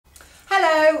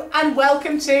Hello and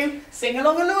welcome to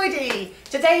Singalongalloydy.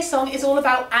 Today's song is all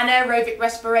about anaerobic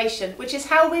respiration, which is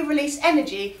how we release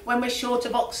energy when we're short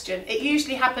of oxygen. It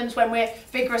usually happens when we're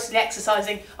vigorously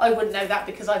exercising. I wouldn't know that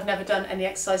because I've never done any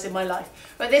exercise in my life.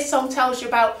 But this song tells you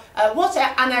about what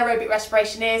anaerobic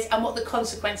respiration is and what the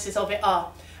consequences of it are.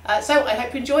 So I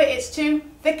hope you enjoy it. It's to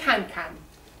the can-can.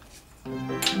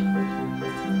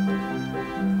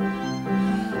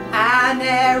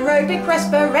 Anaerobic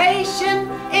respiration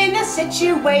in a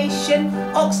situation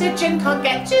oxygen can't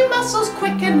get to muscles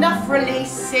quick enough,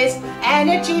 releases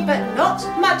energy but not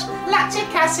much. Lactic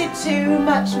acid too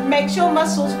much makes your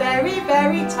muscles very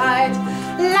tired.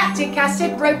 Lactic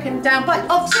acid broken down by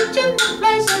oxygen that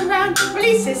flows around,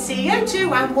 releases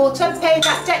CO2 and water. Pay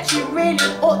that debt, you really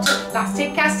ought to.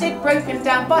 Lactic acid broken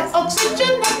down by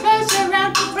oxygen that flows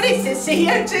around, releases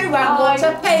CO2 and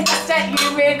water. Pay that debt,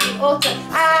 you really ought to.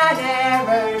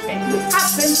 Anaerobic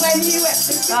happens when you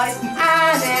exercise.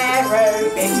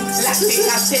 Anaerobic, lactic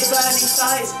acid burning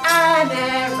size.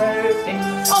 Anaerobic,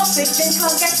 oxygen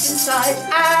can't get inside.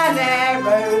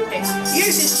 Anaerobic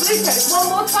uses glucose one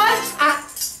more time.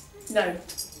 No.